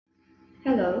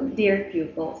Hello, dear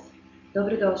pupils.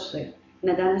 Dobrodošli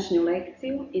na današnju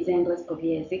lekciju iz engleskog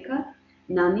jezika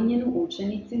namijenjenu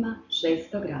učenicima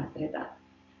 6. razreda.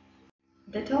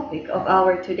 The topic of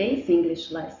our today's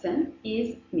English lesson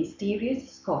is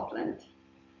Mysterious Scotland.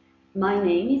 My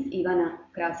name is Ivana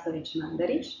Hrastović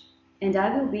Mandarić, and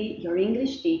I will be your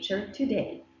English teacher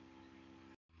today.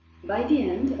 By the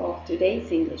end of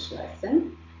today's English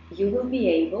lesson, you will be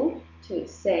able to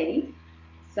say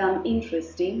some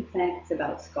interesting facts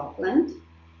about Scotland.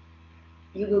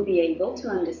 You will be able to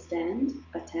understand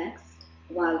a text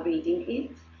while reading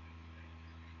it.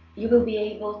 You will be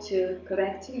able to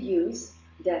correctly use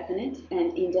definite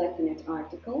and indefinite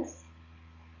articles.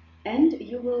 And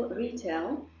you will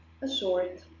retell a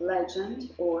short legend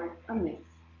or a myth.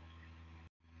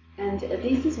 And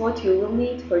this is what you will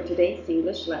need for today's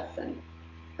English lesson: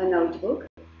 a notebook,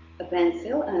 a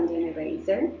pencil and an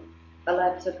eraser, a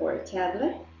laptop or a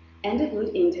tablet, and a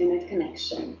good internet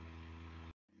connection.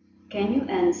 Can you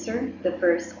answer the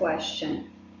first question?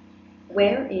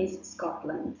 Where is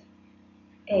Scotland?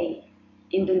 A.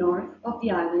 In the north of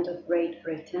the island of Great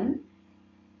Britain.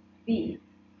 B.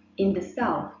 In the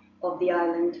south of the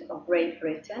island of Great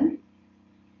Britain.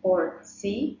 Or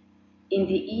C. In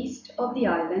the east of the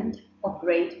island of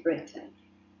Great Britain.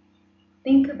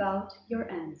 Think about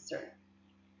your answer.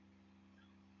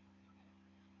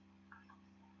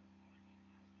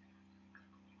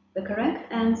 The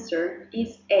correct answer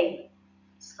is A.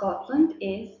 Scotland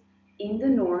is in the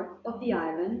north of the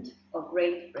island of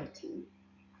Great Britain.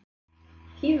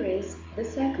 Here is the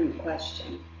second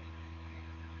question.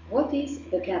 What is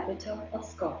the capital of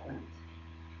Scotland?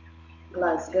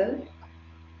 Glasgow,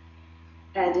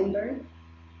 Edinburgh,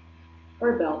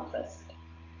 or Belfast?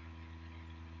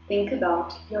 Think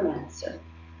about your answer.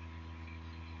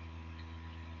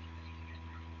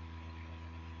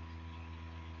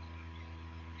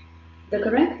 The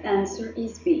correct answer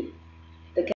is B.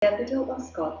 The capital of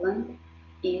Scotland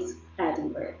is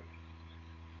Edinburgh.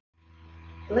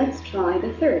 Let's try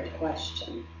the third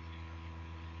question.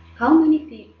 How many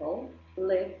people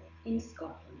live in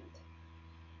Scotland?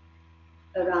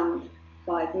 Around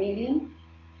 5 million,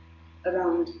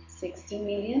 around 60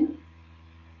 million,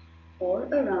 or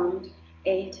around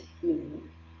 8 million?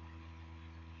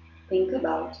 Think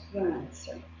about your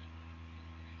answer.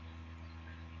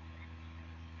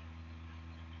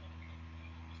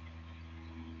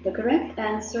 The correct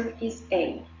answer is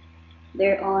A.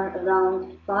 There are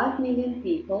around 5 million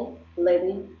people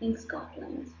living in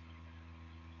Scotland.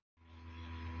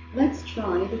 Let's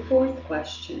try the fourth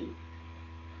question.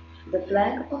 The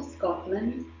flag of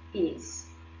Scotland is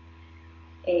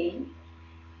A,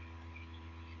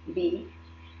 B,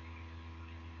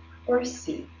 or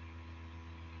C?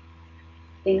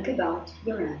 Think about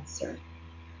your answer.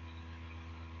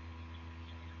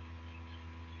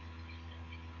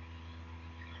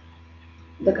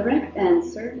 The correct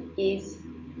answer is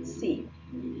C.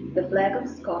 The flag of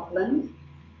Scotland,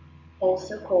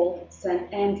 also called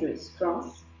St. Andrew's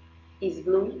Cross, is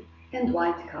blue and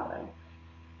white color.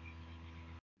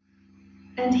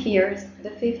 And here's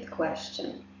the fifth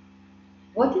question.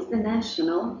 What is the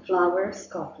national flower of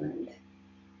Scotland?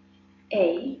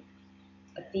 A.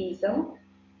 A thistle,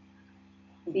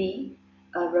 B.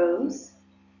 A rose,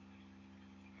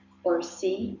 or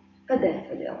C. A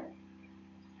daffodil?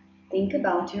 Think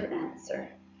about your answer.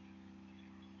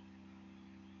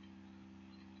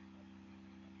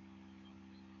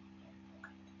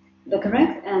 The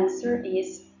correct answer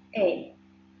is A.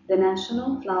 The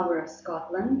national flower of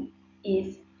Scotland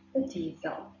is the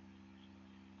thistle.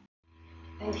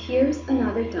 And here's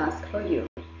another task for you.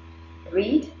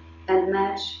 Read and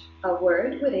match a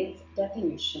word with its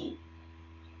definition.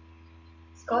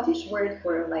 Scottish word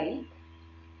for a lake,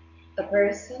 a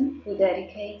person who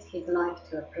dedicates his life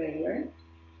to a prayer,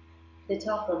 the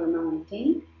top of a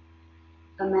mountain,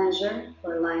 a measure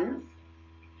for length,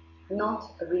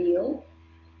 not real,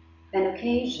 an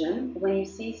occasion when you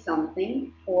see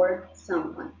something or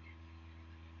someone.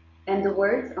 And the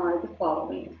words are the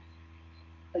following: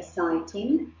 a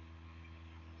sighting,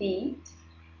 feat,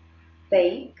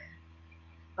 fake,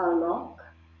 a lock,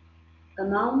 a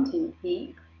mountain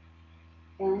peak,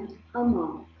 and a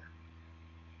monk.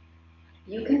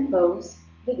 You can pause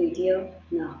the video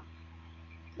now.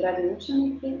 Dragi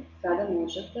učenici, sada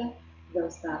možete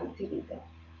zaustaviti video.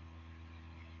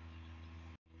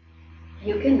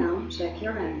 You can now check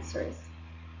your answers.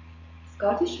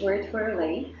 Scottish word for a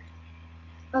lake,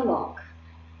 a lock.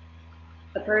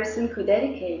 A person who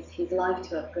dedicates his life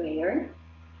to a prayer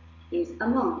is a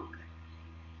monk.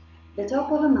 The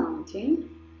top of a mountain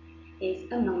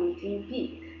is a mountain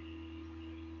peak.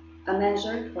 A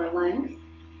measure for length,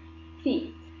 feet.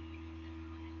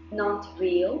 not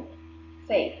real,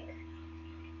 fake.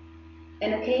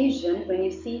 An occasion when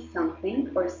you see something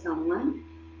or someone,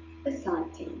 a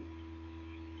sighting.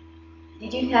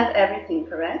 Did you have everything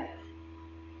correct?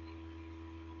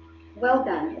 Well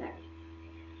done then.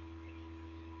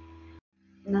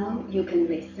 Now you can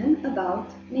listen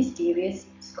about mysterious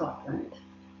Scotland.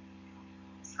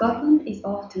 Scotland is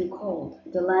often called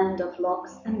the land of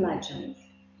locks and legends.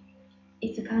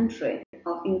 It's a country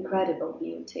of incredible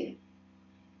beauty.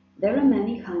 There are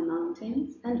many high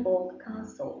mountains and old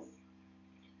castles.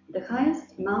 The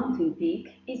highest mountain peak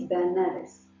is Ben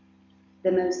Nevis.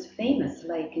 The most famous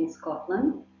lake in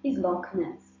Scotland is Loch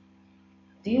Ness.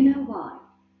 Do you know why?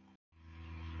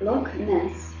 Loch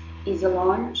Ness is a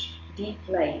large, deep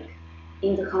lake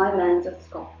in the highlands of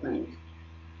Scotland.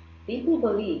 People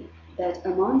believe that a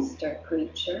monster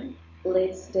creature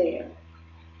lives there.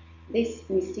 This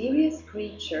mysterious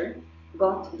creature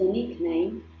got the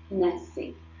nickname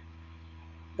Nessie.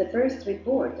 The first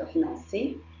report of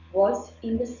Nessie was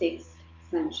in the 6th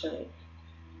century.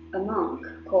 A monk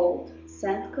called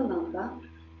Saint Columba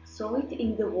saw it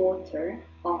in the water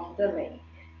of the lake.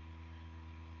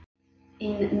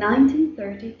 In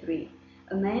 1933,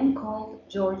 a man called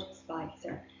George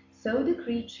Spicer saw the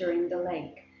creature in the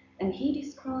lake, and he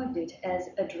described it as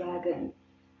a dragon,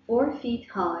 4 feet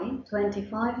high,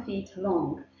 25 feet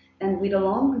long, and with a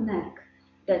long neck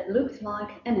that looked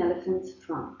like an elephant's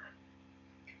trunk.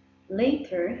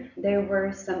 Later, there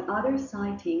were some other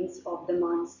sightings of the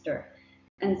monster,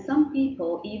 and some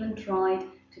people even tried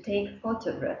to take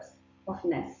photographs of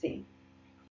Nessie.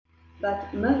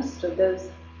 But most of those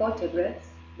photographs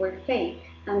were fake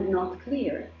and not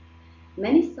clear.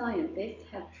 Many scientists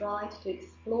have tried to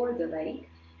explore the lake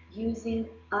using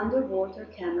underwater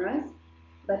cameras,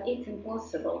 but it's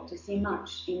impossible to see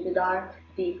much in the dark,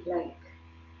 deep lake.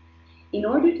 In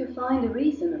order to find a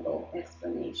reasonable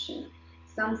explanation,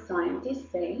 some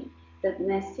scientists say that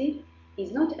Nessie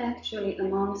is not actually a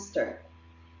monster,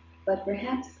 but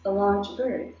perhaps a large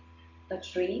bird, a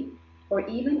tree, or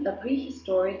even a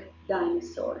prehistoric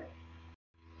dinosaur.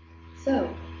 So,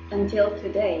 until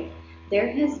today,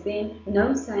 there has been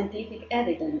no scientific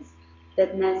evidence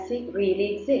that Nessie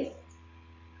really exists.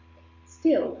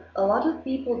 Still, a lot of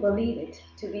people believe it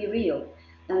to be real,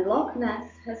 and Loch Ness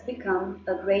has become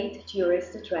a great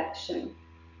tourist attraction.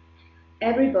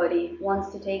 Everybody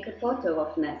wants to take a photo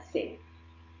of Nessie.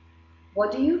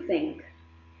 What do you think?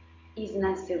 Is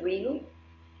Nessie real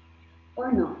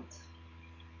or not?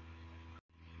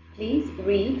 Please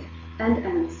read and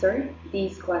answer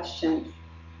these questions.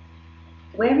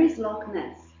 Where is Loch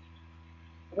Ness?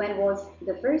 When was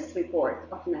the first report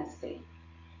of Nessie?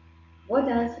 What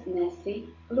does Nessie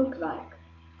look like?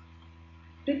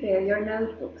 Prepare your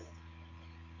notebooks.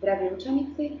 Dragi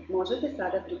učenici, možete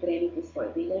sada pripremiti svoje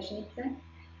bilježnice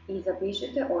i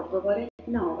zapišite odgovore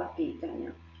na ova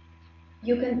pitanja.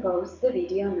 You can pause the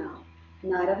video now.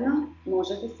 Naravno,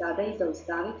 možete sada i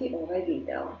zaustaviti ovaj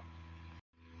video.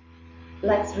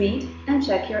 Let's read and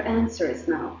check your answers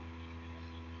now.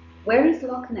 Where is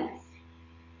Loch Ness?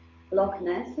 Loch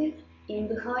Ness is in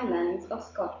the highlands of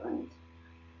Scotland.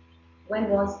 When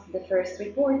was the first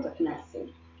report of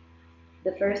Nessie?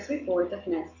 The first report of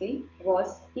Nessie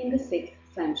was in the 6th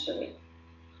century.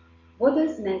 What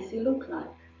does Nessie look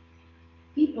like?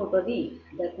 People believe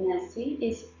that Nessie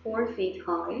is 4 feet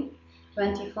high,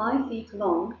 25 feet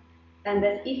long, and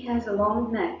that it has a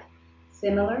long neck,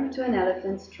 similar to an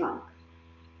elephant's trunk.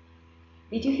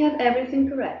 Did you have everything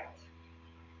correct?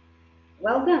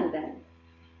 Well done then.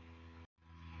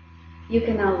 You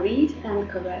can now read and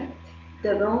correct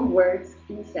the wrong words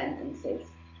in sentences.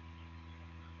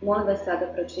 Molim vas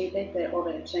sada pročitajte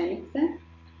ove rečenice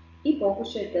i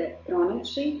pokušajte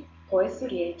pronaći koje su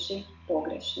riječi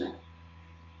pogrešne.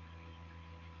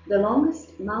 The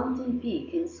longest mountain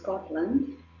peak in Scotland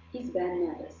is Ben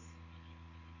Nevis.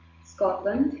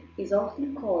 Scotland is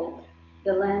often called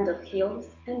the land of hills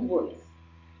and woods.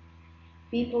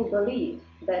 People believe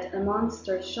that a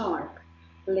monster shark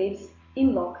lives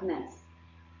in Loch Ness.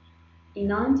 In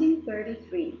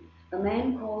 1933, a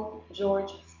man called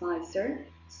George Spicer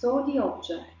saw the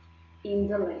object in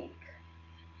the lake.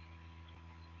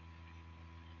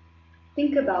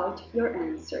 Think about your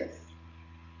answers.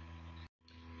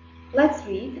 Let's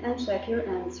read and check your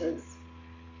answers.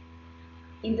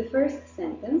 In the first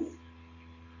sentence,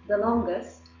 the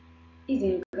longest is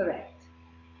incorrect.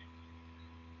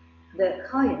 The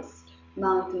highest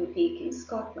mountain peak in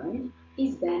Scotland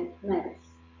is Ben Nevis.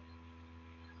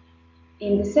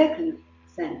 In the second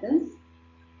sentence,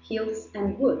 hills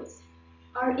and woods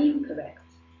are incorrect.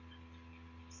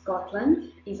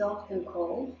 Scotland is often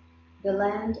called the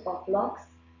land of lochs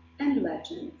and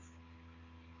legends.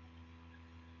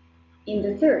 In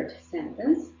the third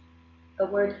sentence, the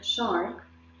word shark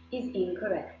is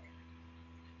incorrect.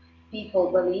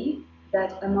 People believe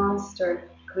that a monster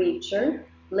creature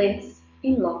lives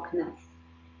in Loch Ness.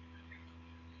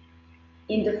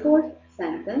 In the fourth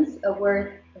sentence, a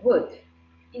word wood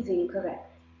is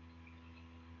incorrect.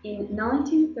 In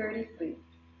 1933,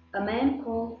 a man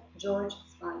called George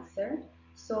Spicer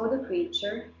saw the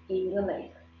creature in the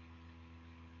lake.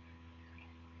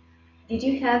 Did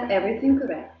you have everything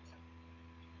correct?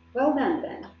 Well done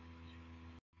then.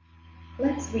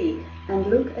 Let's read and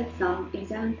look at some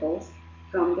examples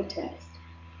from the text.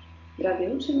 Dragi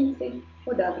učenici,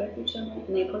 odabrati ćemo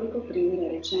nekoliko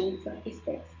primjera rečenica iz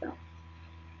teksta.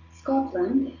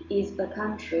 Scotland is a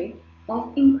country of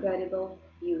incredible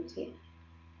beauty.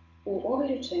 U ovoj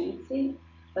rečenici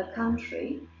a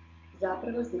country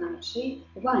zapravo znači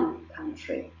one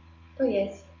country, to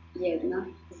jest jedna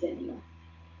zemlja.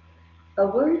 A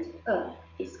word a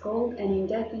is called an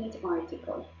indefinite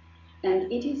article,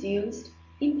 and it is used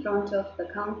in front of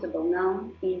a countable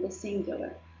noun in the singular.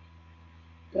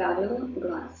 Pravilo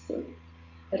glasi: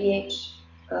 riječ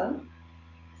a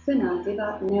se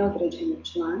naziva neodređeni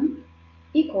član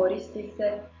i koristi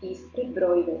se ispred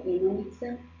brojeve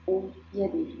imenice u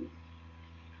jednini.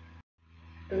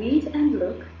 Read and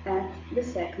look at the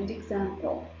second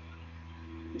example.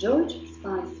 George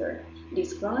Spicer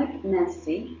described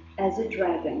Nessie as a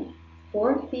dragon,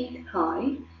 4 feet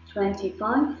high,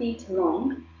 25 feet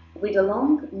long, with a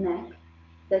long neck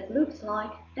that looked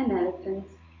like an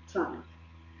elephant's trunk.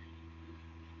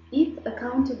 If a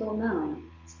countable noun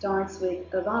starts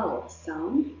with a vowel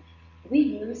sound, we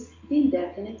use the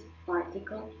indefinite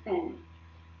article n.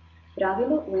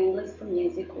 Pravilo u engleskom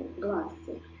jeziku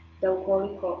glasi da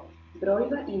ukoliko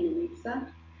brojeva imenica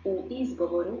u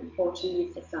izgovoru počinje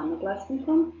sa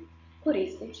samoglasnikom,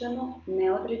 koristit ćemo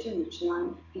neodređeni član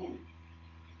n.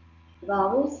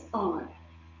 Vowels are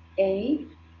a, e,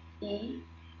 I,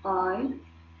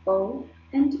 o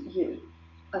and u,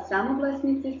 a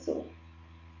samoglasnici su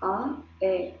a,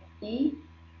 e, i,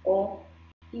 o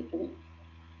i u.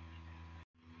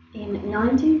 In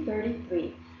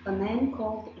 1933, a man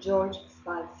called George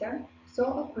Spicer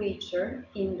saw a creature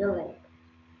in the lake.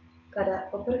 Kada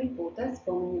po prvi puta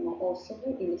spominjemo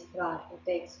osobu ili stvar u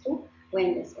tekstu, u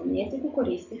engleskom jeziku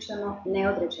koristit ćemo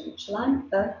neodređeni član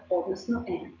a, odnosno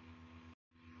n.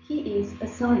 He is a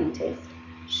scientist.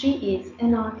 She is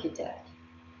an architect.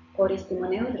 Koristimo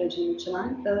neodređeni član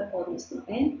a, odnosno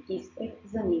n ispred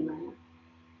zanimanja.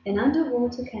 An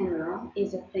underwater camera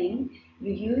is a thing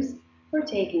you use for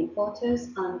taking photos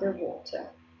underwater.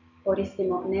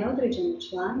 Koristimo neodređeni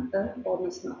član a,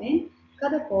 odnosno n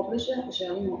kada pobliže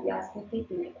želimo objasniti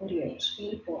neku riječ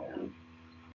ili pojam.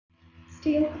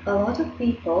 Still, a lot of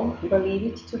people believe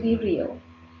it to be real.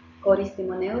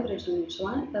 Koristimo neodređeni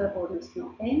član a,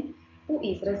 odnosno n u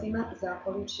izrazima za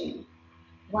količinu.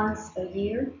 Once a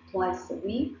year, twice a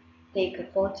week, take a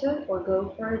photo or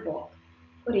go for a walk.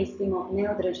 Koristimo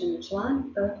neodređeni član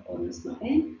a, odnosno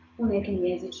n u nekim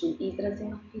jezičnim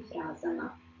izrazima i frazama.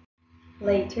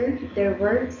 Later, there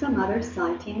were some other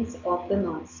sightings of the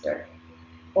monster.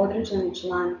 Određeni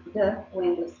član the u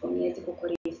engleskom jeziku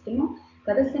koristimo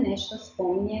kada se nešto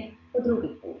spominje po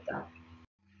drugi puta.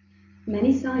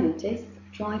 Many scientists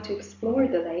try to explore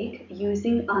the lake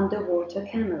using underwater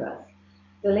cameras.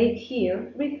 The lake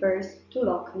here refers to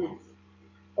Loch Ness.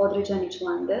 Određeni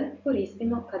član the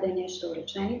koristimo kada je nešto u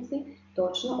rečenici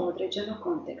točno određeno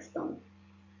kontekstom.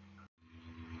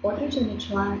 Određeni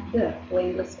član the u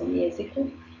engleskom jeziku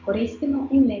koristimo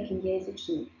i u nekim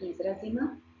jezičnim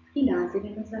izrazima i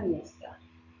nazivima za mjesta.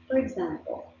 For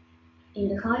example, in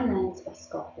the highlands of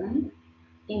Scotland,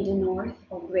 in the north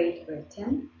of Great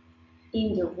Britain,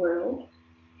 in the world,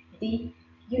 the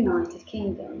United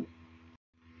Kingdom.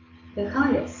 The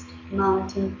highest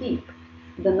mountain peak,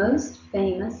 the most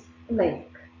famous lake.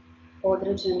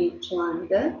 Određeni član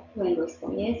the u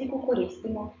engleskom jeziku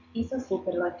koristimo i sa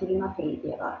superlativima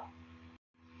pridjeva.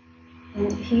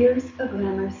 And here's a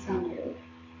grammar summary.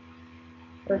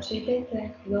 Pročitajte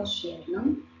još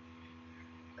jednom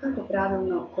kako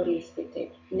pravilno koristiti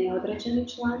neodređeni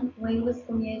član u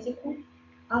engleskom jeziku,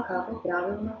 a kako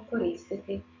pravilno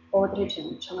koristiti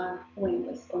određeni član u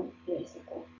engleskom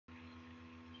jeziku.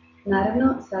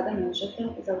 Naravno, sada možete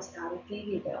zaustaviti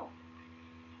video.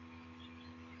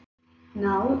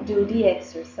 Now do the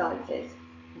exercises.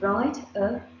 Write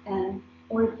a, an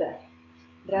or the.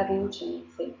 Dragi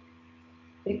učenici,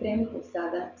 pripremite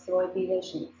sada svoje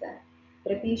bilježnice.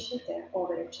 Prepišite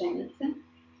ove rečenice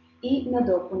i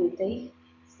nadopunite ih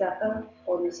sa a,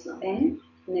 odnosno n,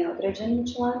 neodređenim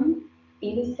članom,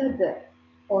 ili sa d,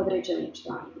 određeni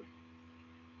član.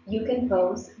 You can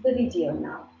pause the video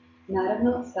now.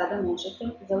 Naravno, sada možete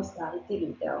zaustaviti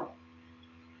video.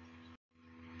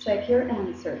 Check your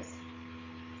answers.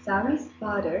 Sarah's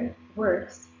father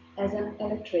works as an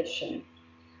electrician.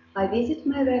 I visit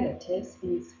my relatives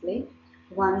in Split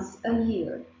once a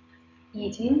year.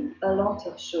 Eating a lot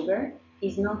of sugar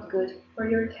is not good for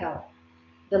your health.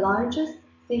 The largest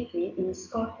city in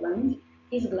Scotland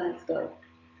is Glasgow.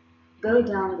 Go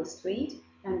down the street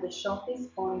and the shop is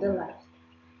on the left.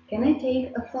 Can I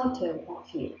take a photo of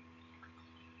you?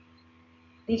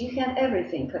 Did you have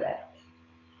everything correct?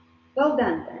 Well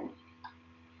done then.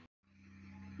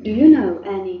 Do you know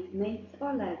any myths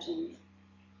or legends?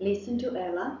 Listen to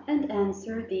Ella and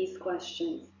answer these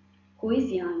questions. Who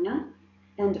is Janja?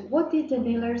 And what did the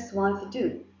miller's wife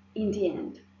do in the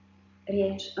end?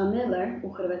 Riječ a miller u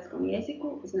hrvatskom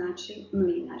jeziku znači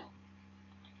mlinar.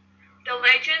 The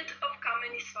legend of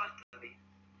Kameni Svatovi.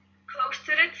 Close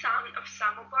to the town of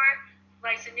Samobar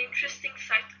lies an interesting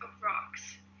site of rocks.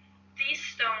 These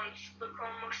stones look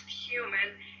almost human,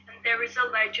 and there is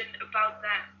a legend about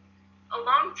them. A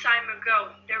long time ago,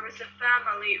 there was a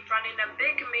family running a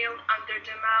big mill under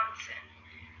the mountain.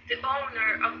 The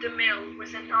owner of the mill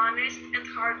was an honest and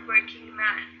hard-working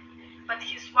man, but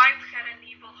his wife had an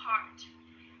evil heart.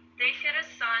 They had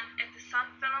a son, and the son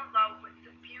fell in love with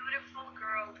a beautiful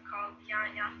girl called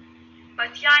Janja.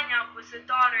 But Janja was the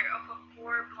daughter of a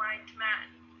poor blind man.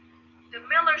 The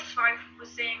miller's wife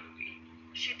was angry.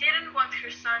 She didn't want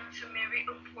her son to marry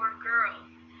a poor girl.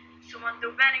 So on the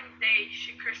wedding day,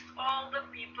 she cursed all the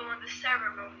people in the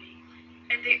ceremony,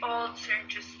 and they all turned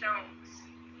to stones.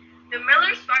 The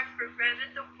miller's wife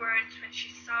regretted the words when she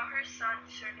saw her son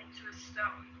turn into a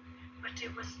stone, but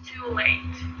it was too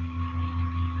late.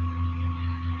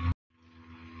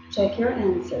 Check your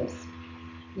answers.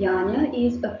 Janja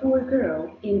is a poor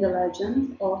girl in the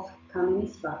legend of Kameni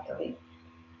Svatovi.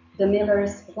 The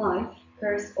miller's wife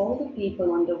cursed all the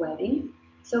people on the wedding,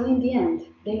 so in the end,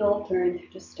 they all turned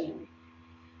to stone.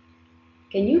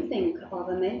 Can you think of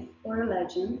a myth or a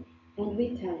legend and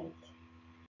retell it?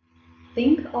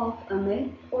 Think of a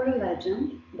myth or a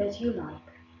legend that you like.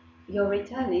 Your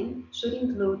retelling should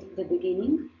include the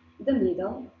beginning, the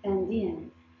middle, and the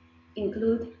end.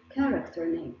 Include character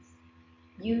names.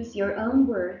 Use your own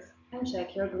words and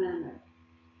check your grammar.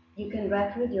 You can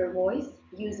record your voice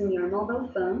using your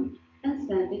mobile phone and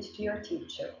send it to your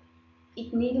teacher.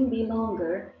 It needn't be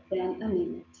longer than a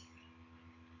minute.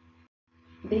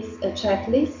 This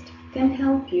checklist can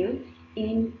help you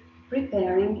in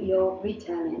preparing your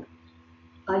retelling.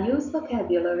 I use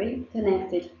vocabulary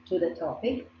connected to the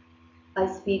topic. I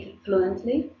speak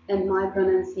fluently and my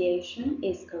pronunciation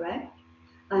is correct.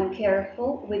 I'm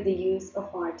careful with the use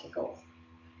of articles.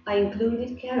 I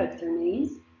included character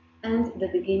names and the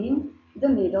beginning, the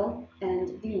middle,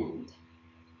 and the end.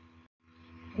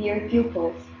 Dear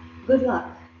pupils, good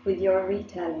luck with your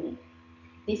retelling.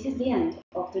 This is the end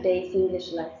of today's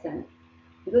English lesson.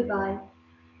 Goodbye.